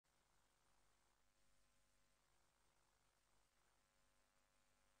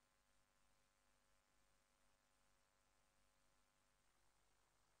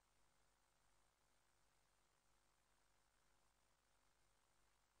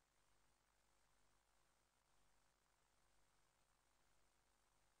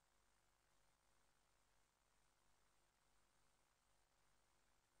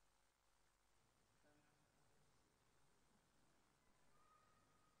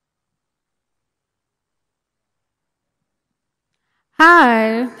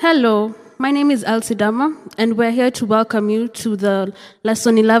Hi, hello. My name is Elsie Dama, and we're here to welcome you to the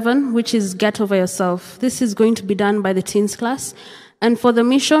lesson 11, which is Get Over Yourself. This is going to be done by the teens class. And for the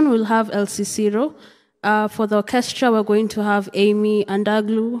mission, we'll have Elsie Ciro. For the orchestra, we're going to have Amy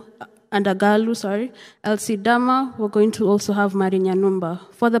Andagalu, Elsie Dama. We're going to also have Marinya Numba.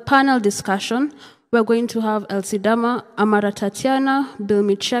 For the panel discussion, we're going to have Elsie Dama, Amara Tatiana, Bill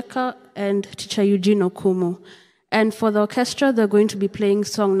Micheka, and teacher Eugene Okumu. And for the orchestra, they're going to be playing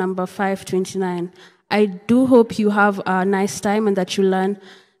song number 529. I do hope you have a nice time and that you learn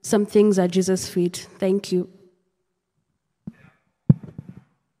some things at Jesus' feet. Thank you.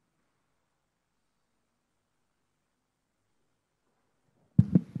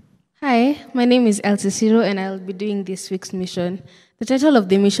 Hi, my name is Elsie Ciro and I'll be doing this week's mission. The title of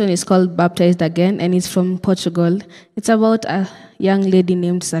the mission is called Baptized Again and it's from Portugal. It's about a young lady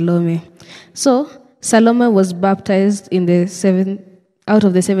named Salome. Salome was baptized out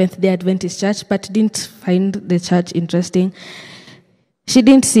of the Seventh-day Adventist Church, but didn't find the church interesting. She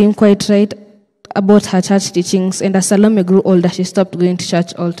didn't seem quite right about her church teachings, and as Salome grew older, she stopped going to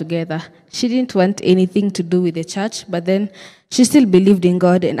church altogether. She didn't want anything to do with the church, but then she still believed in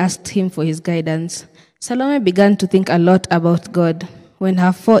God and asked Him for His guidance. Salome began to think a lot about God when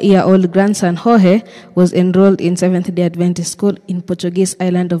her 4-year-old grandson Jorge was enrolled in Seventh-day Adventist school in Portuguese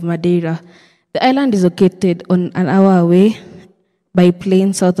island of Madeira. The island is located on an hour away by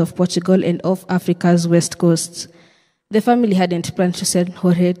plane south of Portugal and off Africa's west coast. The family hadn't planned to send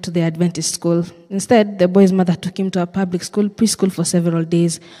Jorge to the Adventist school. Instead, the boy's mother took him to a public school, preschool for several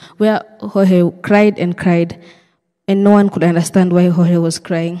days, where Jorge cried, and no one could understand why Jorge was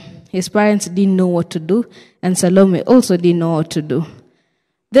crying. His parents didn't know what to do, and Salome also didn't know what to do.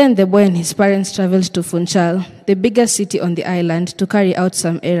 Then the boy and his parents traveled to Funchal, the biggest city on the island, to carry out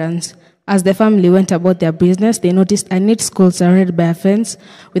some errands. As the family went about their business, they noticed a neat school surrounded by a fence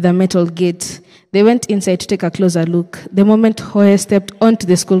with a metal gate. They went inside to take a closer look. The moment Jorge stepped onto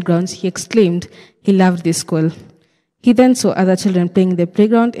the school grounds, he exclaimed he loved this school. He then saw other children playing in the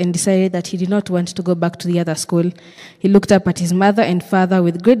playground and decided that he did not want to go back to the other school. He looked up at his mother and father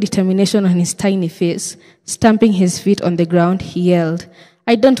with great determination on his tiny face. Stamping his feet on the ground, he yelled,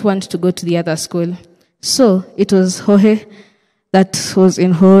 "I don't want to go to the other school." So it was Jorge that was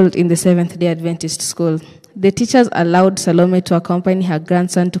enrolled in the Seventh-day Adventist school. The teachers allowed Salome to accompany her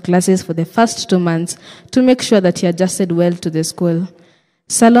grandson to classes for the first 2 months to make sure that he adjusted well to the school.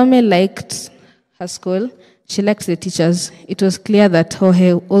 Salome liked her school. She liked the teachers. It was clear that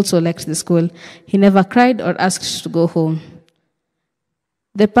Jorge also liked the school. He never cried or asked to go home.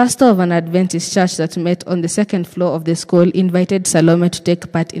 The pastor of an Adventist church that met on the second floor of the school invited Salome to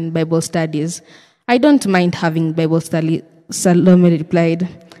take part in Bible studies. "I don't mind having Bible study," Salome replied.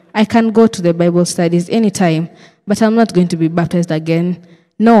 "I can go to the Bible studies anytime, but I'm not going to be baptized again.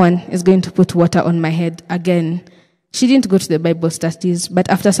 No one is going to put water on my head again." She didn't go to the Bible studies, but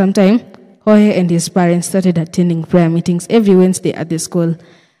after some time, Jorge and his parents started attending prayer meetings every Wednesday at the school.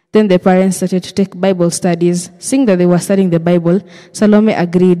 Then the parents started to take Bible studies. Seeing that they were studying the Bible, Salome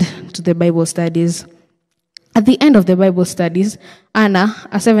agreed to the Bible studies. At the end of the Bible studies, Anna,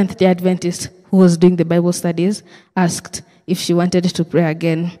 a Seventh-day Adventist who was doing the Bible studies, asked if she wanted to pray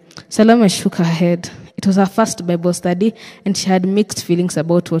again. Salome shook her head. It was her first Bible study, and she had mixed feelings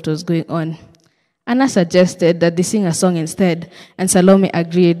about what was going on. Anna suggested that they sing a song instead, and Salome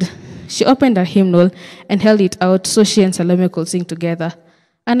agreed. She opened her hymnal and held it out so she and Salome could sing together.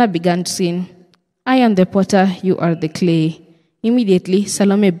 Anna began to sing, "I am the potter, you are the clay." Immediately,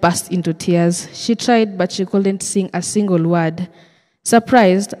 Salome burst into tears. She tried, but she couldn't sing a single word.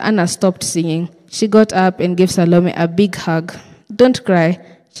 Surprised, Anna stopped singing. She got up and gave Salome a big hug. "Don't cry,"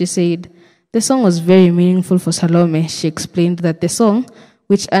 she said. The song was very meaningful for Salome. She explained that the song,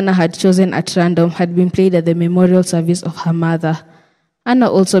 which Anna had chosen at random, had been played at the memorial service of her mother. Anna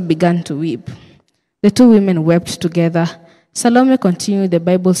also began to weep. The two women wept together. Salome continued the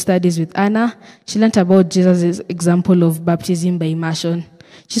Bible studies with Anna. She learned about Jesus' example of baptism by immersion.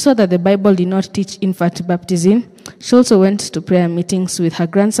 She saw that the Bible did not teach infant baptism. She also went to prayer meetings with her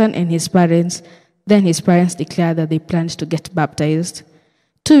grandson and his parents. Then his parents declared that they planned to get baptized.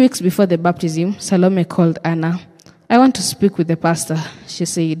 2 weeks before the baptism, Salome called Anna. "I want to speak with the pastor," she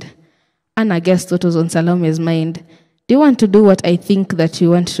said. Anna guessed what was on Salome's mind. "Do you want to do what I think that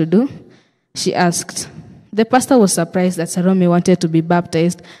you want to do?" she asked. The pastor was surprised that Salome wanted to be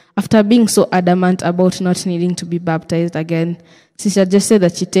baptized after being so adamant about not needing to be baptized again. She suggested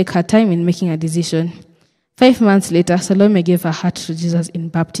that she take her time in making a decision. 5 months later, Salome gave her heart to Jesus in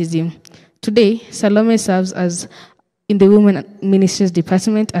baptism. Today, Salome serves as in the Women Ministries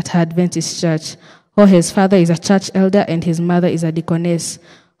Department at her Adventist church. Jorge's father is a church elder and his mother is a deaconess.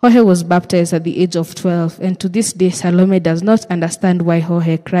 Jorge was baptized at the age of 12, and to this day, Salome does not understand why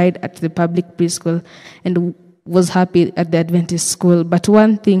Jorge cried at the public preschool and was happy at the Adventist school. But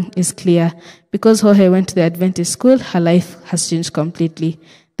one thing is clear: because Jorge went to the Adventist school, her life has changed completely.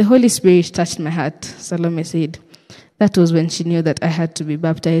 The Holy Spirit touched my heart, Salome said. That was when she knew that I had to be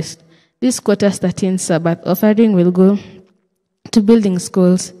baptized. This quarter's 13th Sabbath offering will go to building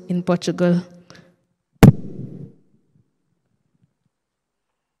schools in Portugal.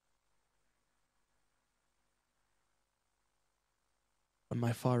 On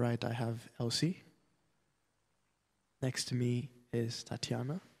my far right, I have Elsie. Next to me is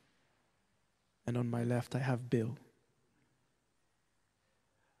Tatiana. And on my left, I have Bill.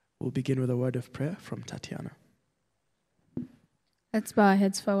 We'll begin with a word of prayer from Tatiana. Let's bow our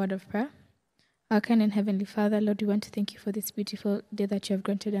heads for a word of prayer. Our kind and heavenly Father, Lord, we want to thank you for this beautiful day that you have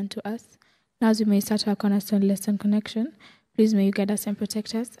granted unto us. Now as we may start our Cornerstone lesson connection, please may you guide us and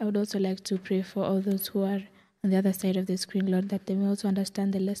protect us. I would also like to pray for all those who are on the other side of the screen, Lord, that they may also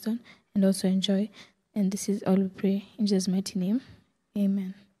understand the lesson and also enjoy. And this is all we pray in Jesus' mighty name.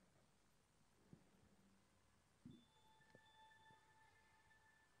 Amen.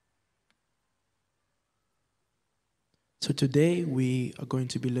 So today we are going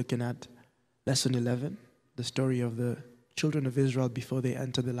to be looking at lesson 11, the story of the children of Israel before they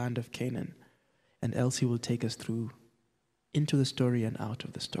enter the land of Canaan. And Elsie will take us through into the story and out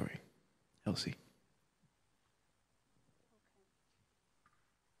of the story. Elsie.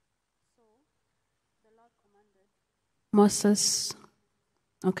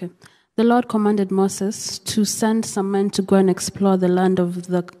 The Lord commanded Moses to send some men to go and explore the land of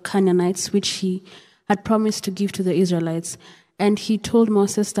the Canaanites, which he had promised to give to the Israelites. And he told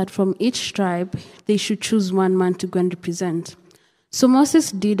Moses that from each tribe they should choose one man to go and represent. So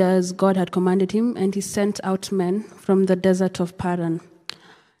Moses did as God had commanded him, and he sent out men from the desert of Paran.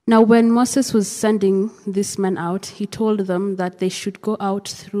 Now when Moses was sending these men out, he told them that they should go out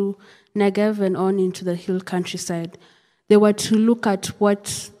through Negev and on into the hill countryside. They were to look at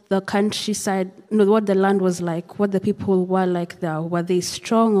what the countryside, what the land was like, what the people were like there. Were they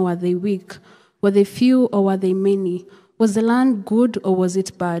strong or were they weak? Were they few or were they many? Was the land good or was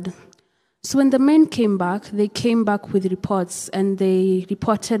it bad? So when the men came back, they came back with reports, and they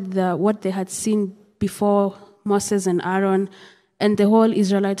reported what they had seen before Moses and Aaron and the whole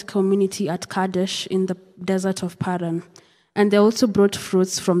Israelite community at Kadesh in the desert of Paran. And they also brought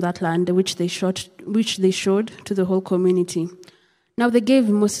fruits from that land, which they showed to the whole community. Now they gave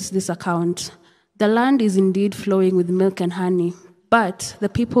Moses this account: the land is indeed flowing with milk and honey, but the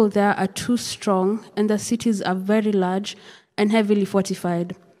people there are too strong, and the cities are very large and heavily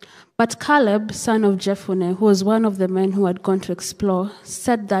fortified. But Caleb, son of Jephunneh, who was one of the men who had gone to explore,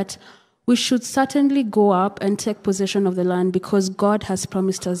 said that we should certainly go up and take possession of the land because God has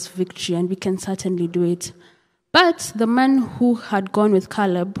promised us victory, and we can certainly do it. But the men who had gone with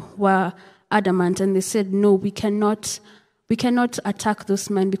Caleb were adamant, and they said, no, we cannot attack those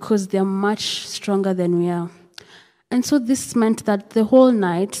men because they are much stronger than we are. And so this meant that the whole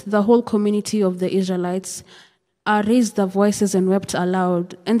night, the whole community of the Israelites raised their voices and wept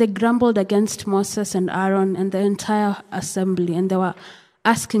aloud, and they grumbled against Moses and Aaron and the entire assembly, and they were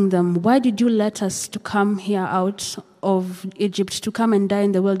asking them, why did you let us to come here out of Egypt to come and die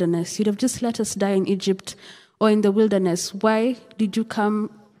in the wilderness? You'd have just let us die in Egypt or in the wilderness. Why did you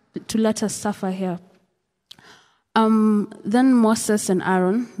come to let us suffer here? Then Moses and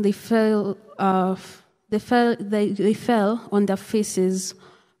Aaron, they fell on their faces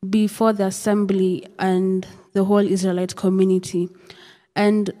before the assembly and the whole Israelite community.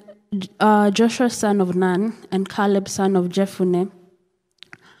 And Joshua son of Nun and Caleb son of Jephunneh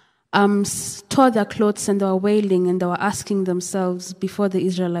tore their clothes, and they were wailing, and they were asking themselves before the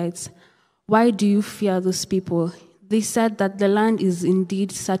Israelites, why do you fear those people? They said that the land is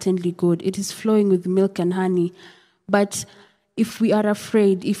indeed certainly good. It is flowing with milk and honey. But if we are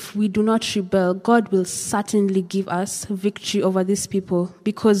afraid, if we do not rebel, God will certainly give us victory over these people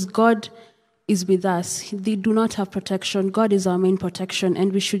because God is with us. They do not have protection. God is our main protection,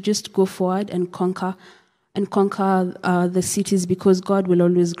 and we should just go forward and conquer the cities because God will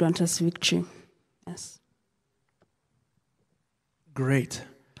always grant us victory. Yes. Great.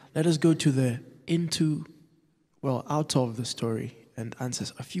 Let us go to out of the story and answer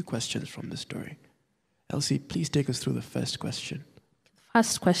a few questions from the story. Elsie, please take us through the first question.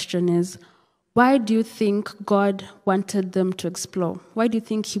 First question is, why do you think God wanted them to explore? Why do you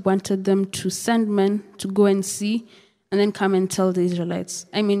think he wanted them to send men to go and see and then come and tell the Israelites?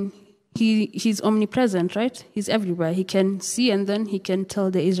 I mean, he's omnipresent, right? He's everywhere. He can see and then he can tell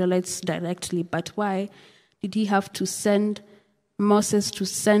the Israelites directly. But why did he have to send Moses to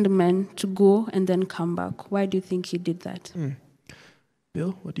send men to go and then come back? Why do you think he did that?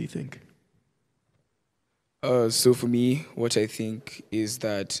 Bill, what do you think? So for me, what I think is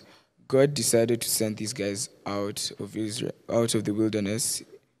that God decided to send these guys out of Israel, out of the wilderness,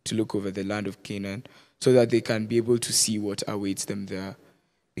 to look over the land of Canaan, so that they can be able to see what awaits them there.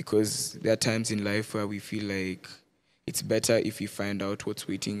 Because there are times in life where we feel like it's better if we find out what's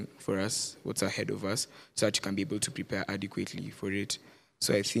waiting for us, what's ahead of us, so that you can be able to prepare adequately for it.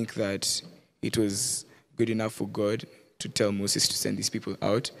 So I think that it was good enough for God to tell Moses to send these people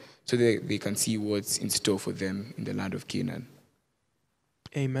out so that they can see what's in store for them in the land of Canaan.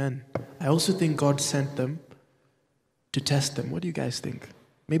 Amen. I also think God sent them to test them. What do you guys think?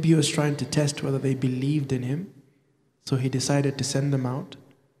 Maybe he was trying to test whether they believed in him, so he decided to send them out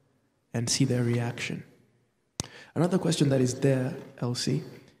and see their reaction. Another question that is there, Elsie,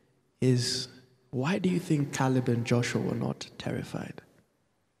 is why do you think Caleb and Joshua were not terrified?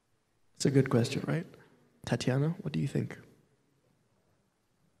 It's a good question, right? Tatiana, what do you think?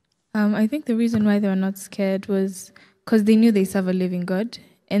 I think the reason why they were not scared was because they knew they serve a living God,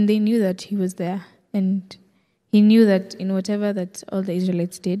 and they knew that he was there, and he knew that in whatever that all the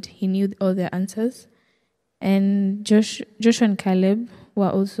Israelites did, he knew all their answers. And Joshua and Caleb were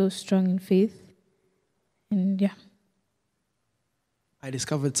also strong in faith. And yeah. I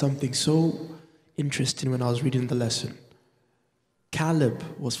discovered something so interesting when I was reading the lesson. Caleb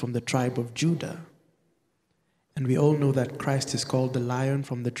was from the tribe of Judah. And we all know that Christ is called the Lion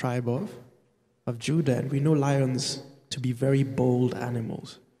from the tribe of Judah. And we know lions to be very bold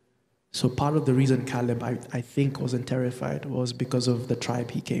animals. So part of the reason Caleb, I think, wasn't terrified was because of the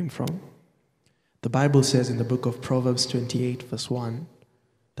tribe he came from. The Bible says in the book of Proverbs 28, verse 1,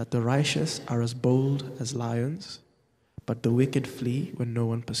 that the righteous are as bold as lions, but the wicked flee when no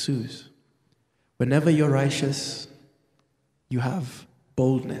one pursues. Whenever you're righteous, you have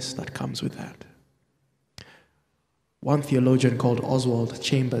boldness that comes with that. One theologian called Oswald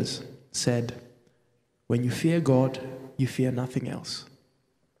Chambers said, when you fear God, you fear nothing else.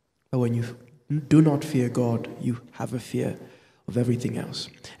 But when you do not fear God, you have a fear of everything else.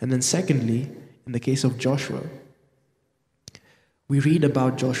 And then secondly, in the case of Joshua, we read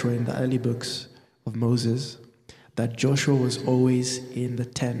about Joshua in the early books of Moses, that Joshua was always in the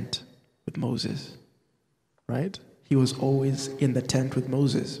tent with Moses, right? He was always in the tent with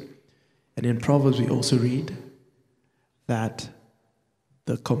Moses. And in Proverbs we also read that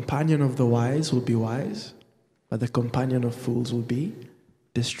the companion of the wise will be wise, but the companion of fools will be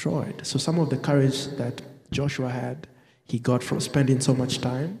destroyed. So some of the courage that Joshua had, he got from spending so much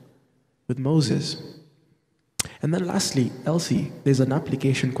time with Moses. And then lastly, Elsie, there's an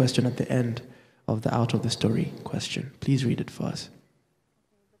application question at the end of the out of the story question. Please read it for us.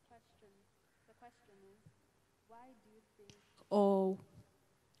 The question is, why do you think, or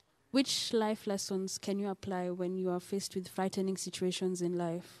which life lessons can you apply when you are faced with frightening situations in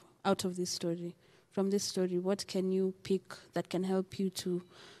life out of this story? From this story, what can you pick that can help you to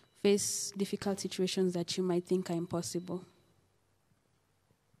face difficult situations that you might think are impossible?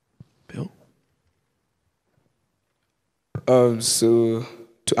 Bill? So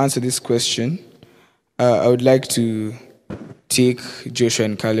to answer this question, I would like to take Joshua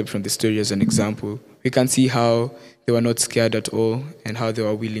and Caleb from the story as an example. We can see how they were not scared at all and how they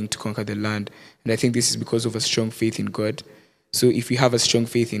were willing to conquer the land. And I think this is because of a strong faith in God. So if we have a strong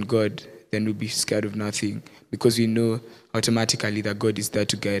faith in God, then we'll be scared of nothing, because we know automatically that God is there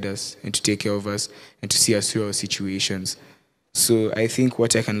to guide us and to take care of us and to see us through our situations. So I think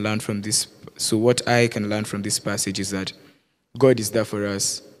what I can learn from this passage is that God is there for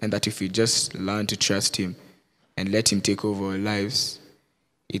us, and that if we just learn to trust him and let him take over our lives,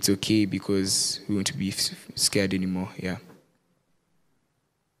 it's okay, because we won't be scared anymore. Yeah.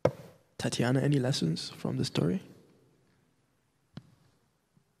 Tatiana, any lessons from the story?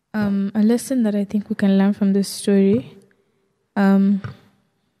 A lesson that I think we can learn from this story. In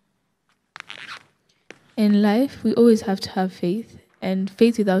life, we always have to have faith, and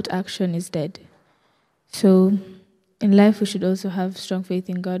faith without action is dead. So in life, we should also have strong faith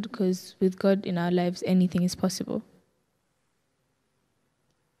in God, because with God in our lives, anything is possible.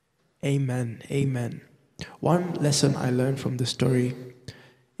 Amen. Amen. One lesson I learned from the story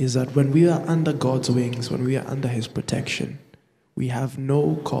is that when we are under God's wings, when we are under his protection, we have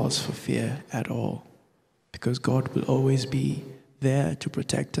no cause for fear at all, because God will always be there to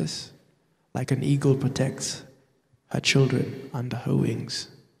protect us, like an eagle protects her children under her wings.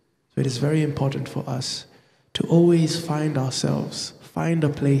 So it is very important for us to always find a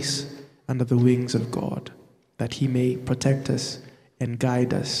place under the wings of God, that he may protect us and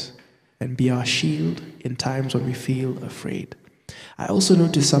guide us and be our shield in times when we feel afraid. I also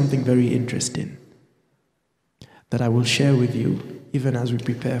noticed something very interesting that I will share with you even as we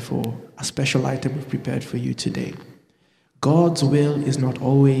prepare for a special item we've prepared for you today. God's will is not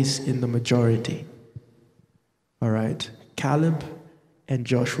always in the majority. All right? Caleb and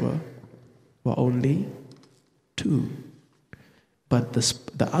Joshua were only 2. But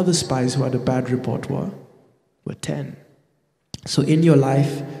the other spies who had a bad report were 10. So in your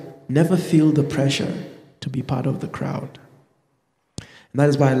life, never feel the pressure to be part of the crowd. And that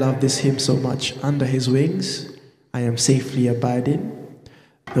is why I love this hymn so much. Under his wings, I am safely abiding.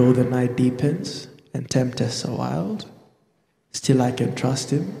 Though the night deepens and tempests are wild, still I can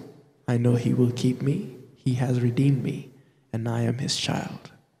trust him. I know he will keep me. He has redeemed me, and I am his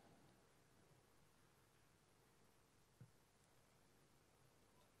child.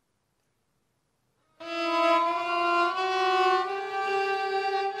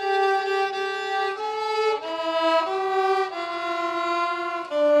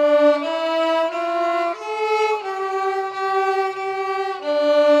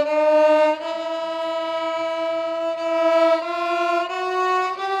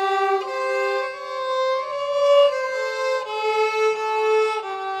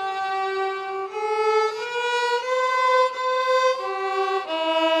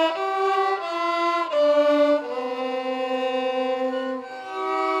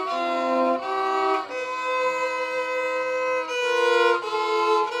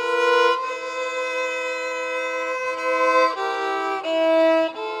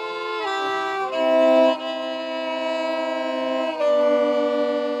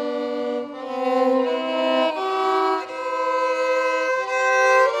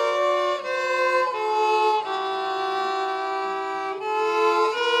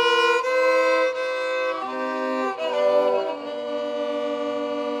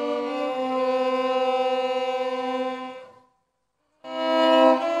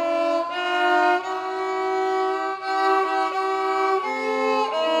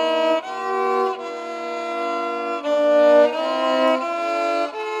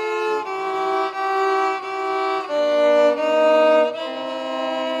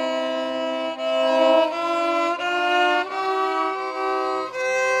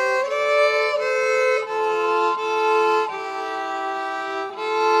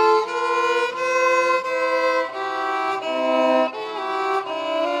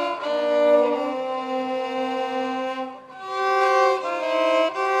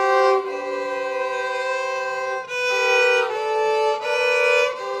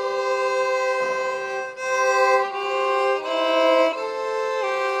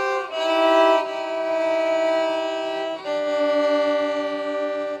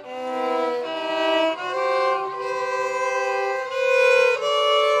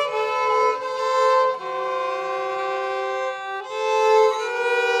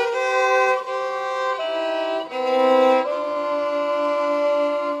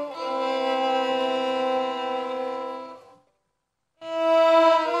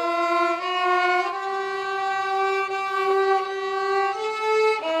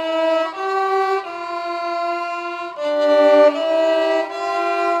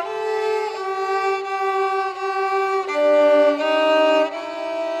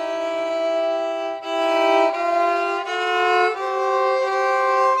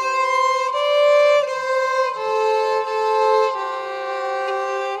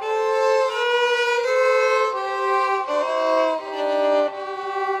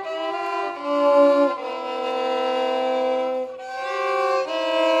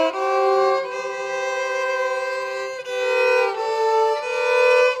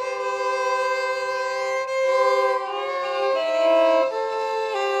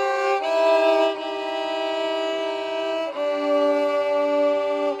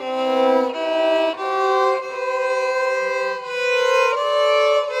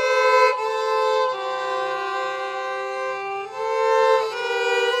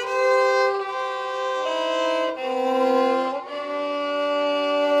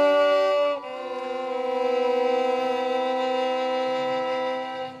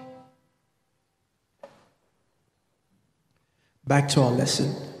 Back to our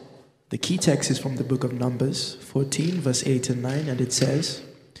lesson. The key text is from the book of Numbers 14, verse 8 and 9, and it says,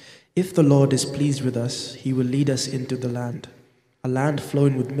 "If the Lord is pleased with us, he will lead us into the land, a land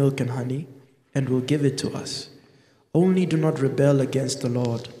flowing with milk and honey, and will give it to us. Only do not rebel against the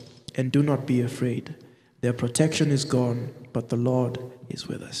Lord, and do not be afraid. Their protection is gone, but the Lord is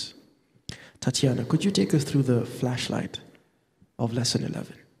with us." Tatiana, could you take us through the flashlight of lesson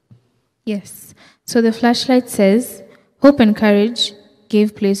 11? Yes. So the flashlight says, hope and courage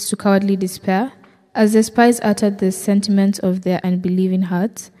gave place to cowardly despair, as the spies uttered the sentiments of their unbelieving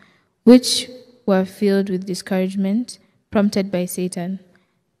hearts, which were filled with discouragement, prompted by Satan.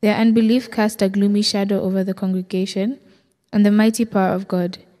 Their unbelief cast a gloomy shadow over the congregation, and the mighty power of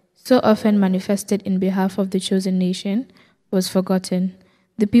God, so often manifested in behalf of the chosen nation, was forgotten.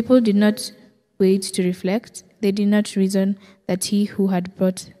 The people did not wait to reflect. They did not reason that he who had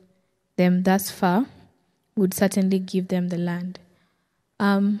brought them thus far would certainly give them the land.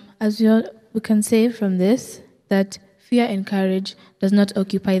 As we can say from this that fear and courage does not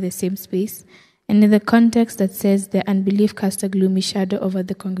occupy the same space, and in the context that says their unbelief cast a gloomy shadow over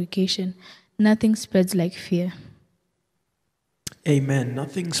the congregation, nothing spreads like fear. Amen.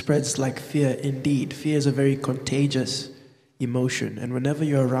 Nothing spreads like fear. Indeed, fear is a very contagious emotion, and whenever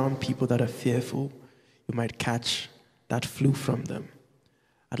you're around people that are fearful, you might catch that flu from them.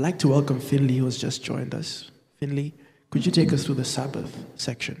 I'd like to welcome Finley, who has just joined us. Finley, could you take us through the Sabbath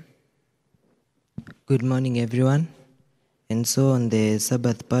section? Good morning, everyone. And so on the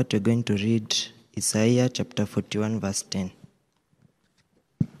Sabbath part, we're going to read Isaiah chapter 41, verse 10.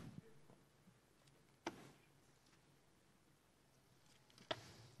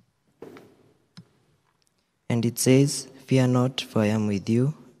 And it says, "Fear not, for I am with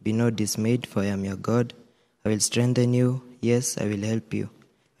you. Be not dismayed, for I am your God. I will strengthen you. Yes, I will help you.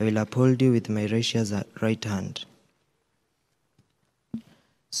 I will uphold you with my righteous right hand."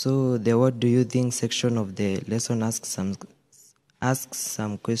 So the "what do you think" section of the lesson asks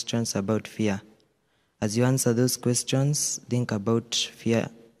some questions about fear. As you answer those questions, think about fear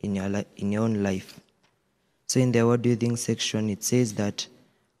in your own life. So in the "what do you think" section, it says that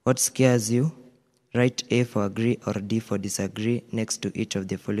what scares you, write A for agree or D for disagree next to each of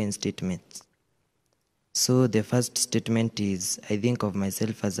the following statements. So the first statement is, I think of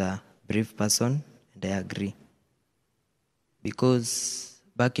myself as a brave person, and I agree. Because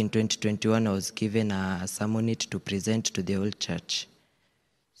back in 2021, I was given a sermonette to present to the whole church.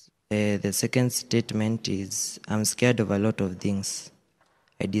 The second statement is, I'm scared of a lot of things.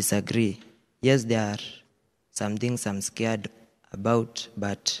 I disagree. Yes, there are some things I'm scared about,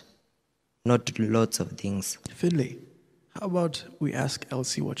 but not lots of things. Finley, how about we ask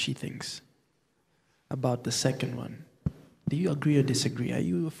Elsie what she thinks about the second one? Do you agree or disagree? Are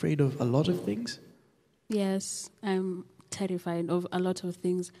you afraid of a lot of things? Yes, I'm terrified of a lot of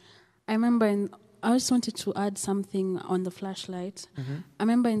things. I just wanted to add something on the flashlight. I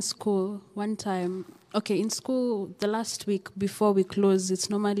remember in school, one time, in school, the last week before we close, it's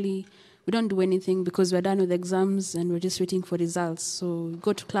normally, we don't do anything because we're done with exams and we're just waiting for results. So we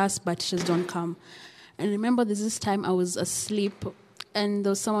go to class, but teachers don't come. And I remember there's this time I was asleep and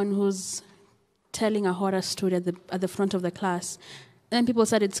there was someone who's telling a horror story at the front of the class. And then people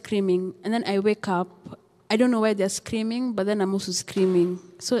started screaming. And then I wake up. I don't know why they're screaming, but then I'm also screaming.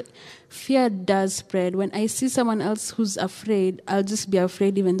 So fear does spread. When I see someone else who's afraid, I'll just be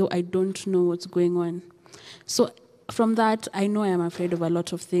afraid even though I don't know what's going on. So from that, I know I am afraid of a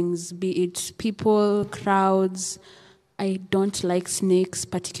lot of things, be it people, crowds. I don't like snakes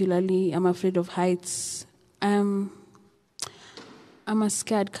particularly. I'm afraid of heights. I'm a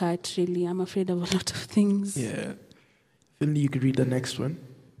scared cat, really. I'm afraid of a lot of things. Yeah. Finley, you could read the next one.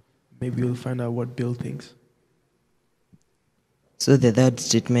 Maybe you'll find out what Bill thinks. So the third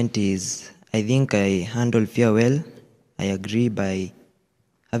statement is, I think I handle fear well. I agree by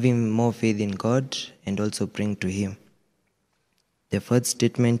having more faith in God and also praying to Him. The fourth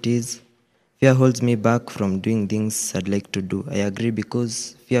statement is, fear holds me back from doing things I'd like to do. I agree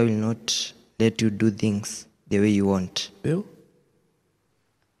because fear will not let you do things the way you want. Bill,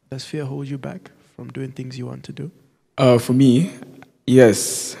 does fear hold you back from doing things you want to do? For me,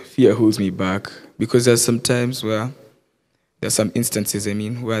 yes, fear holds me back because there's some times where there's some instances,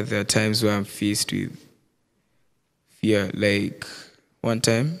 where there are times where I'm faced with fear. Like one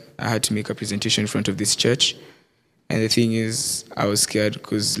time, I had to make a presentation in front of this church, and the thing is, I was scared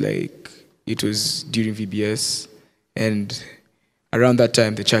because it was during VBS, and around that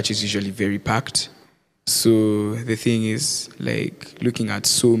time, the church is usually very packed. So the thing is, looking at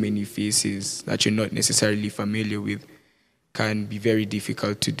so many faces that you're not necessarily familiar with can be very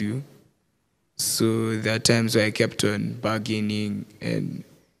difficult to do. So there are times where I kept on bargaining and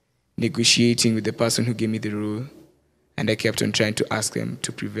negotiating with the person who gave me the role, and I kept on trying to ask them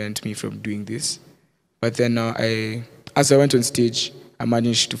to prevent me from doing this. But then now, as I went on stage, I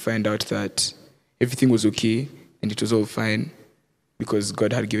managed to find out that everything was okay and it was all fine because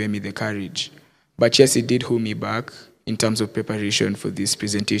God had given me the courage. But yes, it did hold me back in terms of preparation for this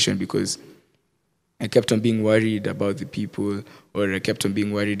presentation because I kept on being worried about the people, or I kept on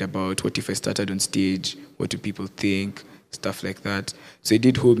being worried about what if I started on stage, what do people think, stuff like that. So it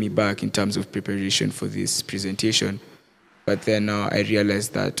did hold me back in terms of preparation for this presentation. But then now I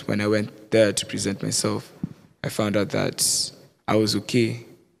realized that when I went there to present myself, I found out that I was okay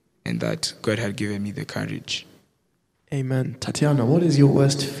and that God had given me the courage. Amen. Tatiana, what is your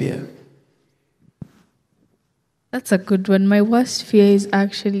worst fear? That's a good one. My worst fear is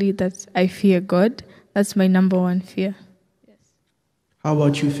actually that I fear God. That's my number one fear. How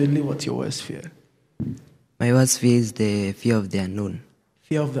about you, Finley? What's your worst fear? My worst fear is the fear of the unknown.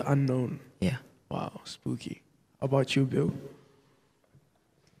 Fear of the unknown. Yeah. Wow, spooky. How about you, Bill?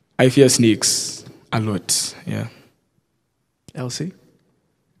 I fear snakes a lot, yeah. Elsie?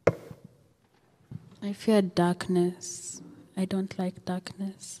 I fear darkness. I don't like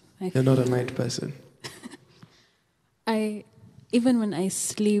darkness. You're not a night person. Even when I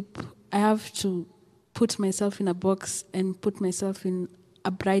sleep, I have to put myself in a box and put myself in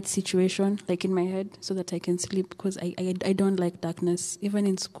a bright situation, like in my head, so that I can sleep, because I don't like darkness. Even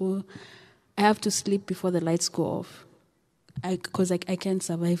in school, I have to sleep before the lights go off, because I can't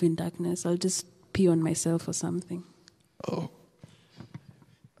survive in darkness. I'll just pee on myself or something. Oh.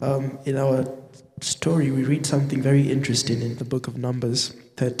 In our story, we read something very interesting in the book of Numbers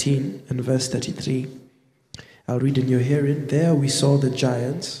 13 and verse 33. I'll read in your hearing. There we saw the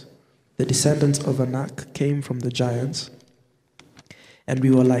giants. The descendants of Anak came from the giants, and we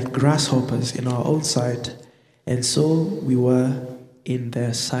were like grasshoppers in our own sight, and so we were in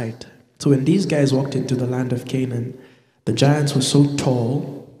their sight. So when these guys walked into the land of Canaan, the giants were so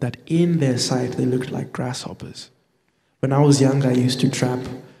tall that in their sight they looked like grasshoppers. When I was young, I used to trap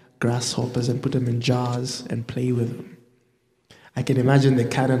grasshoppers and put them in jars and play with them. I can imagine the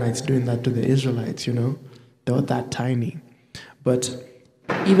Canaanites doing that to the Israelites, you know. They were that tiny. But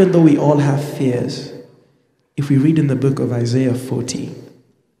even though we all have fears, if we read in the book of Isaiah 40,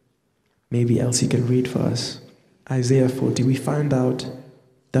 maybe Elsie can read for us, Isaiah 40, we find out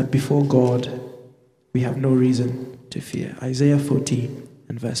that before God, we have no reason to fear. Isaiah 40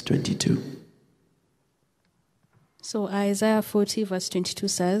 and verse 22. So Isaiah 40 verse 22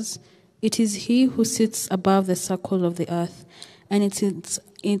 says, "It is he who sits above the circle of the earth, and its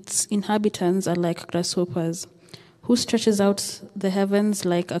inhabitants are like grasshoppers, who stretches out the heavens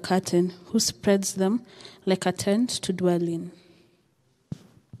like a curtain, who spreads them like a tent to dwell in."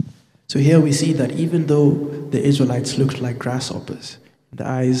 So here we see that even though the Israelites looked like grasshoppers in the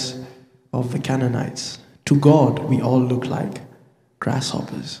eyes of the Canaanites, to God we all look like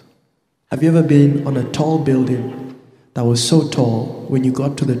grasshoppers. Have you ever been on a tall building that was so tall, when you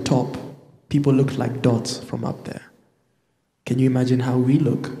got to the top, people looked like dots from up there? Can you imagine how we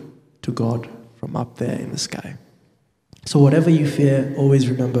look to God from up there in the sky? So whatever you fear, always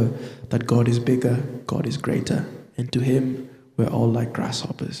remember that God is bigger, God is greater, and to him we're all like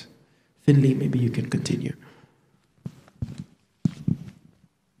grasshoppers. Finley, maybe you can continue.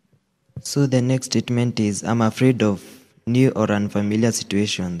 So the next statement is, I'm afraid of new or unfamiliar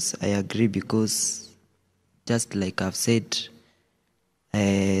situations. I agree, because just like I've said,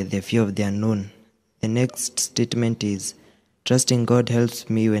 the fear of the unknown. The next statement is, trusting God helps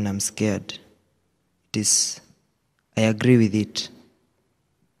me when I'm scared. I agree with it.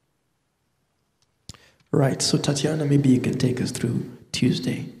 Right, so Tatiana, maybe you can take us through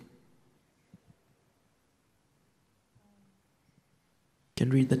Tuesday. You can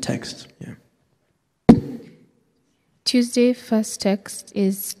read the text, yeah. Tuesday, first text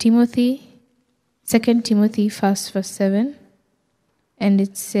is Timothy, 2 Timothy 1 verse 7. And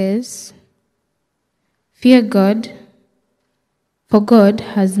it says, "Fear God, for God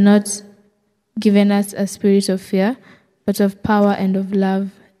has not given us a spirit of fear, but of power and of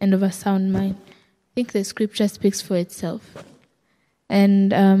love and of a sound mind." I think the scripture speaks for itself.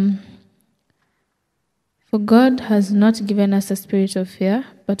 And for God has not given us a spirit of fear,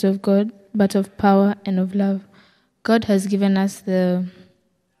 but of power and of love. God has given us the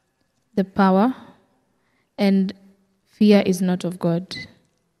power, and fear is not of God.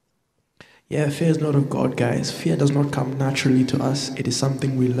 Yeah, fear is not of God, guys. Fear does not come naturally to us. It is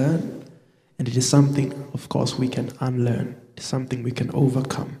something we learn, and it is something, of course, we can unlearn. It is something we can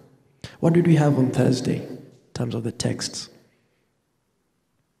overcome. What did we have on Thursday in terms of the texts?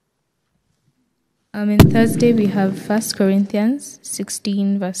 In Thursday, we have 1 Corinthians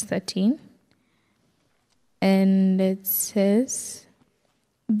 16, verse 13. And it says,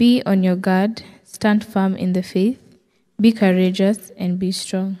 "Be on your guard, stand firm in the faith, be courageous and be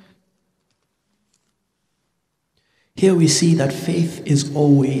strong." Here we see that faith is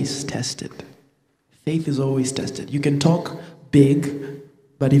always tested. Faith is always tested. You can talk big,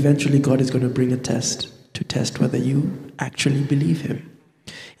 But eventually God is going to bring a test to test whether you actually believe him.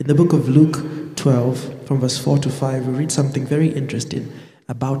 In the book of Luke 12, from verse 4 to 5, we read something very interesting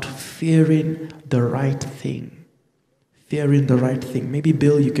about fearing the right thing. Fearing the right thing. Maybe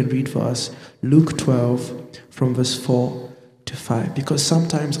Bill, you can read for us Luke 12, from verse 4 to 5. Because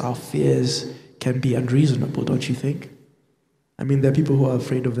sometimes our fears can be unreasonable, don't you think? I mean, there are people who are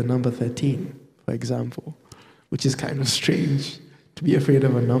afraid of the number 13, for example, which is kind of strange to be afraid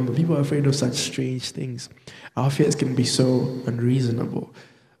of a number. People are afraid of such strange things. Our fears can be so unreasonable.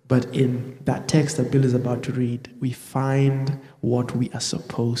 But in that text that Bill is about to read, we find what we are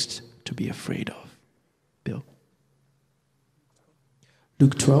supposed to be afraid of. Bill.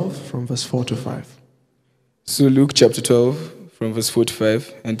 Luke 12, from verse 4 to 5. So Luke chapter 12, from verse 4 to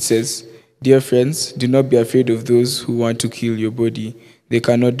 5, and it says, "Dear friends, do not be afraid of those who want to kill your body. They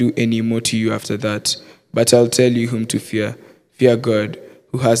cannot do any more to you after that. But I'll tell you whom to fear. Fear God,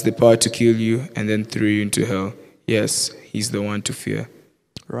 who has the power to kill you and then throw you into hell. Yes, he's the one to fear."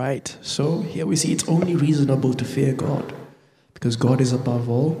 Right. So here we see it's only reasonable to fear God because God is above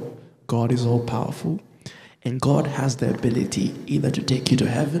all, God is all powerful, and God has the ability either to take you to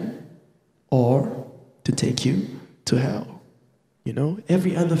heaven or to take you to hell. You know,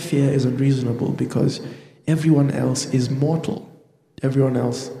 every other fear is unreasonable because everyone else is mortal. Everyone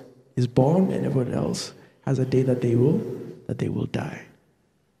else is born and everyone else has a day that they will die.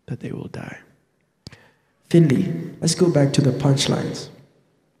 That they will die. Finley, let's go back to the punchlines.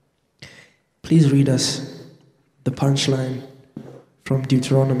 Please read us the punchline from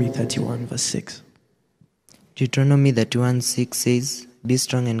Deuteronomy 31, verse 6. Deuteronomy 31:6 says, "Be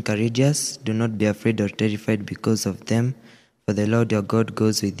strong and courageous. Do not be afraid or terrified because of them. For the Lord your God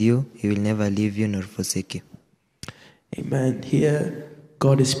goes with you. He will never leave you nor forsake you." Amen. Here,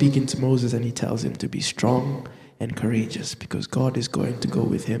 God is speaking to Moses and he tells him to be strong and courageous because God is going to go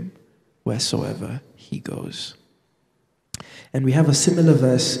with him wheresoever he goes. And we have a similar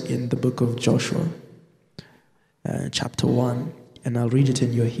verse in the book of Joshua, chapter 1, and I'll read it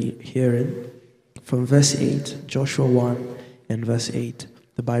in your hearing. From verse 8, Joshua 1 and verse 8,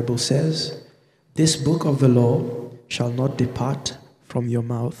 the Bible says, "This book of the law shall not depart from your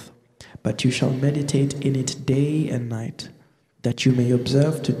mouth, but you shall meditate in it day and night, that you may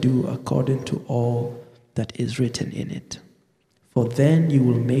observe to do according to all that is written in it. For then you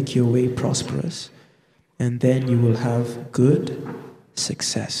will make your way prosperous, and then you will have good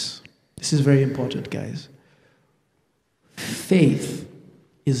success." This is very important, guys. Faith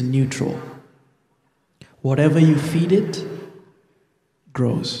is neutral. Whatever you feed it,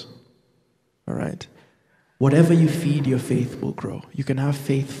 grows. All right? Whatever you feed, your faith will grow. You can have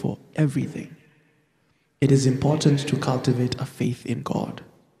faith for everything. It is important to cultivate a faith in God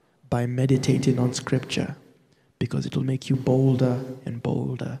by meditating on Scripture because it will make you bolder and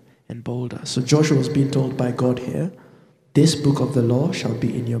bolder and bolder. So Joshua was being told by God here, "This book of the law shall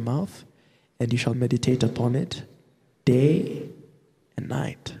be in your mouth, and you shall meditate upon it day and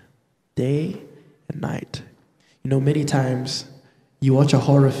night." Day and night. You know, many times you watch a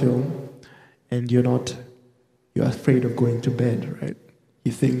horror film and you're afraid of going to bed, right?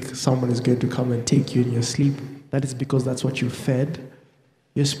 You think someone is going to come and take you in your sleep. That is because that's what you fed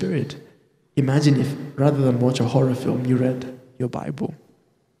your spirit. Imagine if, rather than watch a horror film, you read your Bible.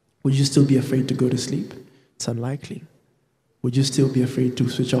 Would you still be afraid to go to sleep? It's unlikely. Would you still be afraid to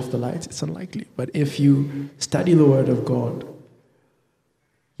switch off the lights? It's unlikely. But if you study the Word of God,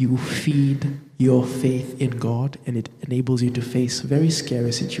 you feed your faith in God, and it enables you to face very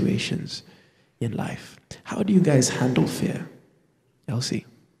scary situations in life. How do you guys handle fear? Elsie?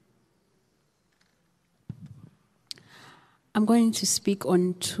 I'm going to speak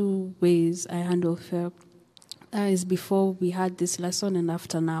on 2 ways I handle fear. That is before we had this lesson and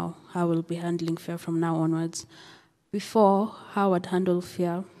after now, how we'll be handling fear from now onwards. Before, how I'd handle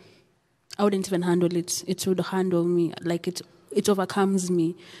fear, I wouldn't even handle it. It would handle me, like it overcomes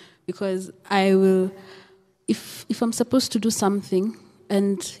me. Because I will, if I'm supposed to do something,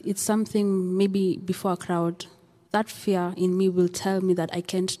 and it's something maybe before a crowd, that fear in me will tell me that I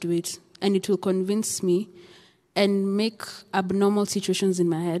can't do it. And it will convince me and make abnormal situations in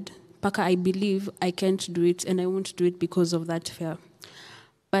my head. Paka, I believe I can't do it, and I won't do it because of that fear.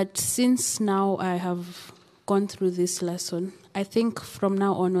 But since now I have gone through this lesson, I think from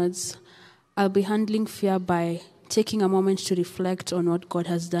now onwards, I'll be handling fear by taking a moment to reflect on what God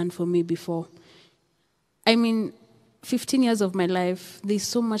has done for me before. I mean, 15 years of my life, there's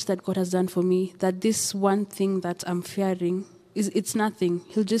so much that God has done for me that this one thing that I'm fearing, it's nothing.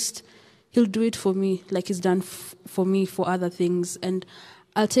 He'll do it for me like he's done for me for other things. And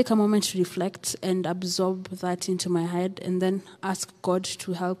I'll take a moment to reflect and absorb that into my head, and then ask God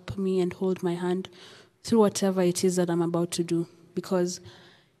to help me and hold my hand through whatever it is that I'm about to do, because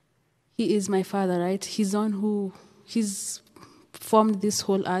He is my Father, right? He's formed this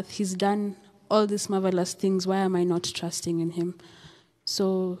whole earth. He's done all these marvelous things. Why am I not trusting in Him?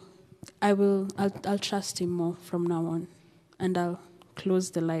 So I'll trust Him more from now on, and I'll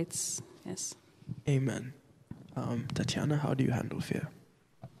close the lights. Yes. Amen. Tatiana, how do you handle fear?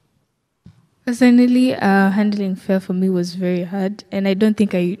 Personally, handling fear for me was very hard, and I don't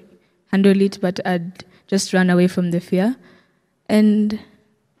think I handled it, but I'd just run away from the fear, and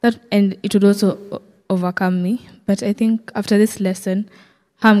it would also overcome me. But I think after this lesson,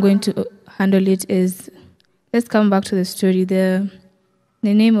 how I'm going to handle it is, let's come back to the story. The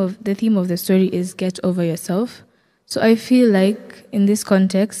theme of the story is get over yourself. So I feel like in this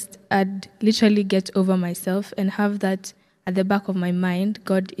context, I'd literally get over myself and have that at the back of my mind.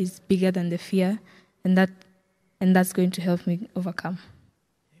 God is bigger than the fear, and that's going to help me overcome.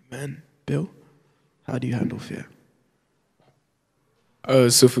 Amen. Bill, how do you handle fear?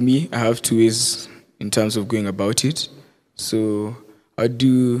 So for me, I have two ways in terms of going about it. So I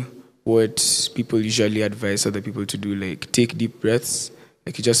do what people usually advise other people to do, like take deep breaths.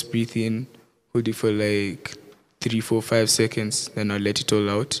 Like you just breathe in, hold it for like 3, 4, 5 seconds, then I'll let it all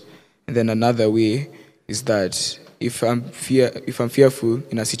out. And then another way is that if I'm fearful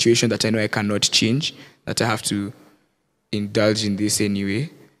in a situation that I know I cannot change, that I have to indulge in this anyway,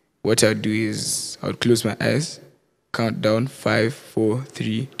 what I'll do is I'll close my eyes, count down 5, 4,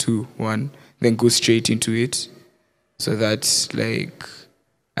 3, 2, 1, then go straight into it, so that like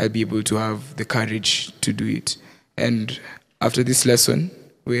I'll be able to have the courage to do it. And after this lesson,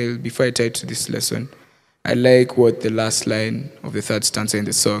 before I tie to this lesson, I like what the last line of the third stanza in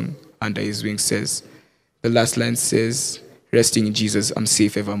the song, Under His Wings, says. The last line says, resting in Jesus, I'm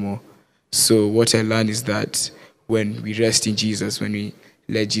safe evermore. So what I learned is that when we rest in Jesus, when we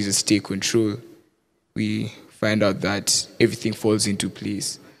let Jesus take control, we find out that everything falls into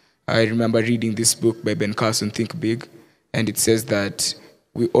place. I remember reading this book by Ben Carson, Think Big, and it says that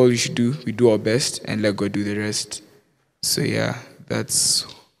all we should do, we do our best and let God do the rest. So yeah, that's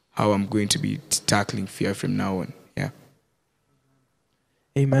how I'm going to be tackling fear from now on. Yeah.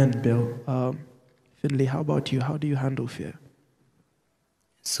 Amen, Bill. Finley, how about you? How do you handle fear?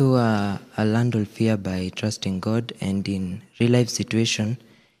 So I'll handle fear by trusting God, and in real life situation,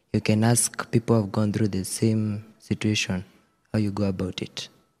 you can ask people who have gone through the same situation how you go about it.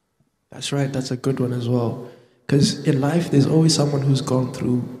 That's right. That's a good one as well. Because in life, there's always someone who's gone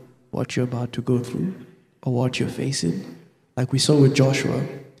through what you're about to go through or what you're facing. Like we saw with Joshua,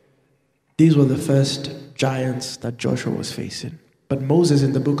 these were the first giants that Joshua was facing. But Moses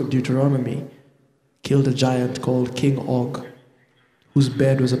in the book of Deuteronomy killed a giant called King Og, whose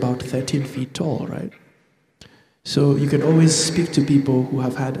bed was about 13 feet tall, right? So you can always speak to people who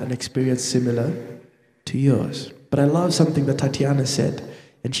have had an experience similar to yours. But I love something that Tatiana said,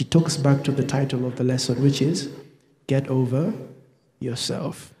 and she talks back to the title of the lesson, which is, Get Over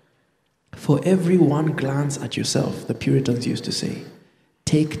Yourself. For every one glance at yourself, the Puritans used to say,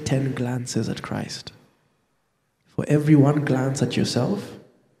 take 10 glances at Christ. For every one glance at yourself,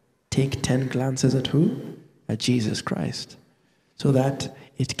 take 10 glances at who? At Jesus Christ. So that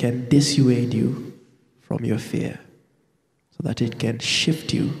it can dissuade you from your fear. So that it can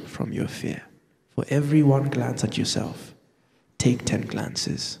shift you from your fear. For every one glance at yourself, take 10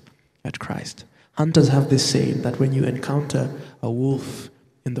 glances at Christ. Hunters have this saying that when you encounter a wolf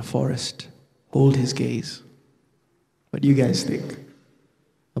in the forest, hold his gaze. What do you guys think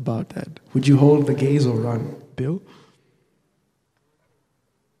about that? Would you hold the gaze or run, Bill?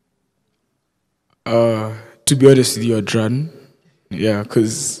 To be honest with you, I'd run. Yeah,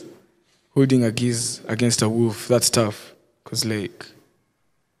 because holding a gaze against a wolf, that's tough. Because, like,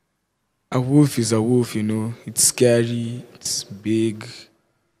 a wolf is a wolf, you know. It's scary, it's big.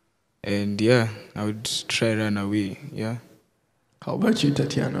 And, yeah, I would try run away, yeah. How about you,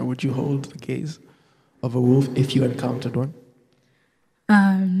 Tatiana? Would you hold the gaze of a wolf if you encountered one?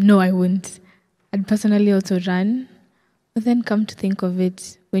 No, I wouldn't. I'd personally also run. But then come to think of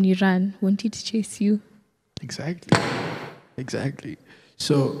it, when you run, won't it chase you? Exactly.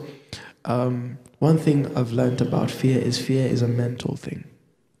 So, one thing I've learned about fear is a mental thing.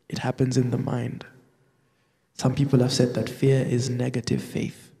 It happens in the mind. Some people have said that fear is negative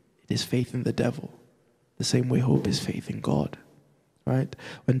faith. It is faith in the devil. The same way hope is faith in God. Right?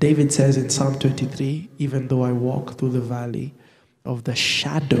 When David says in Psalm 23, even though I walk through the valley of the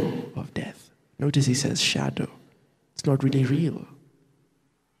shadow of death. Notice he says shadow. It's not really real.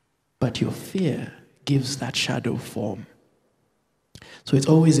 But your fear gives that shadow form. So it's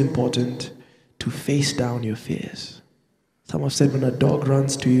always important to face down your fears. Some have said when a dog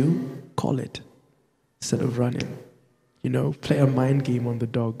runs to you, call it instead of running. Play a mind game on the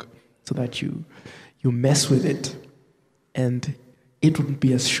dog so that you mess with it and it wouldn't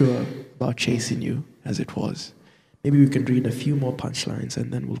be as sure about chasing you as it was. Maybe we can read a few more punchlines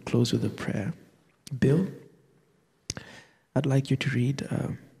and then we'll close with a prayer. Bill, I'd like you to read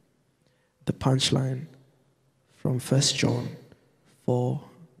the punchline from 1 John 4,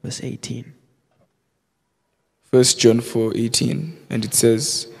 verse 18. 1 John 4:18, and it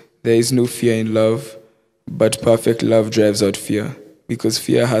says, "There is no fear in love, but perfect love drives out fear, because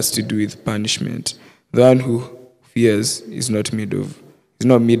fear has to do with punishment. The one who fears is not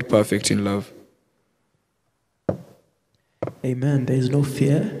made perfect in love." Amen. There is no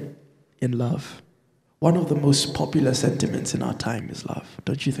fear in love. One of the most popular sentiments in our time is love,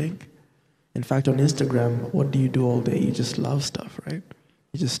 don't you think? In fact, on Instagram, what do you do all day? You just love stuff, right?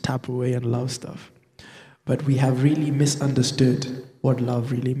 You just tap away and love stuff. But we have really misunderstood what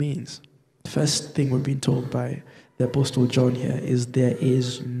love really means. The first thing we're being told by the Apostle John here is there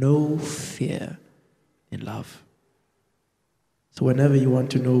is no fear in love. So whenever you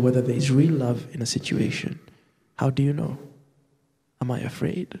want to know whether there is real love in a situation, how do you know? Am I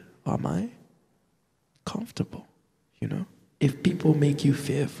afraid or am I comfortable? If people make you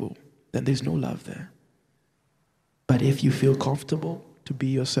fearful, then there's no love there. But if you feel comfortable to be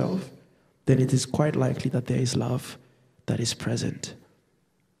yourself, then it is quite likely that there is love that is present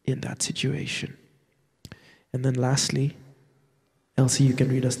in that situation. And then lastly, Elsie, you can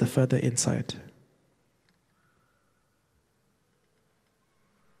read us the further insight.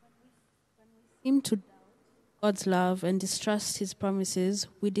 Seem to doubt God's love and distrust his promises,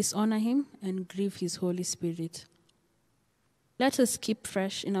 we dishonor him and grieve his Holy Spirit. Let us keep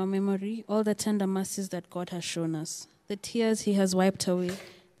fresh in our memory all the tender mercies that God has shown us, the tears he has wiped away,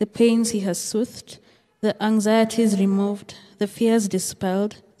 the pains he has soothed, the anxieties removed, the fears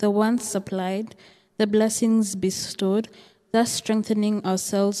dispelled, the wants supplied, the blessings bestowed, thus strengthening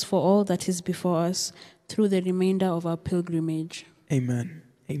ourselves for all that is before us through the remainder of our pilgrimage. Amen.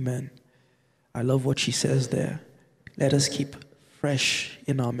 Amen. I love what she says there. Let us keep fresh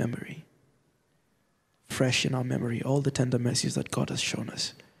in our memory. Fresh in our memory, all the tender mercies that God has shown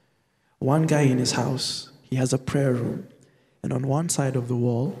us. One guy in his house, he has a prayer room. And on one side of the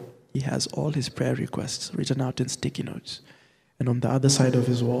wall, he has all his prayer requests written out in sticky notes. And on the other side of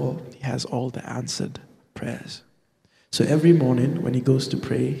his wall, he has all the answered prayers. So every morning when he goes to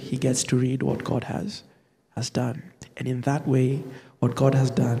pray, he gets to read what God has done. And in that way, what God has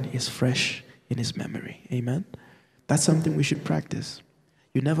done is fresh in his memory. Amen? That's something we should practice.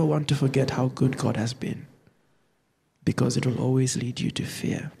 You never want to forget how good God has been, because it will always lead you to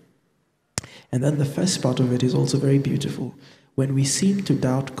fear. And then the first part of it is also very beautiful. When we seem to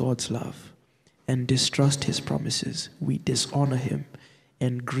doubt God's love and distrust his promises, we dishonor him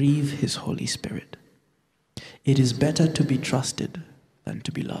and grieve his Holy Spirit. It is better to be trusted than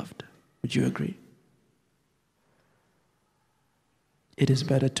to be loved. Would you agree? It is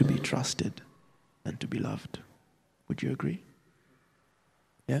better to be trusted than to be loved. Would you agree?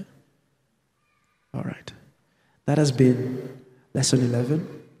 Yeah? All right. That has been lesson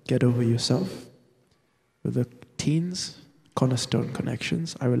 11. Get over yourself. With the teens, Cornerstone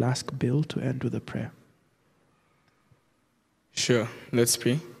Connections, I will ask Bill to end with a prayer. Sure, let's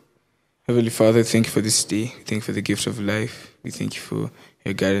pray. Heavenly Father, thank you for this day. Thank you for the gift of life. We thank you for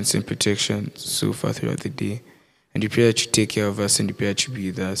your guidance and protection so far throughout the day. And we pray that you take care of us, and we pray that you be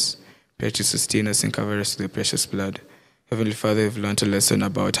with us. Pray that you sustain us and cover us with your precious blood. Heavenly Father, we've learned a lesson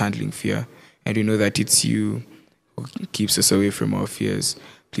about handling fear, and we know that it's you who keeps us away from our fears.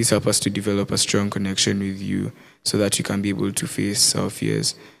 Please help us to develop a strong connection with you so that we can be able to face our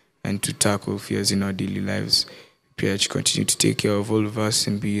fears and to tackle fears in our daily lives. We pray that you continue to take care of all of us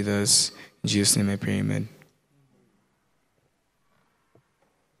and be with us. In Jesus' name I pray, amen.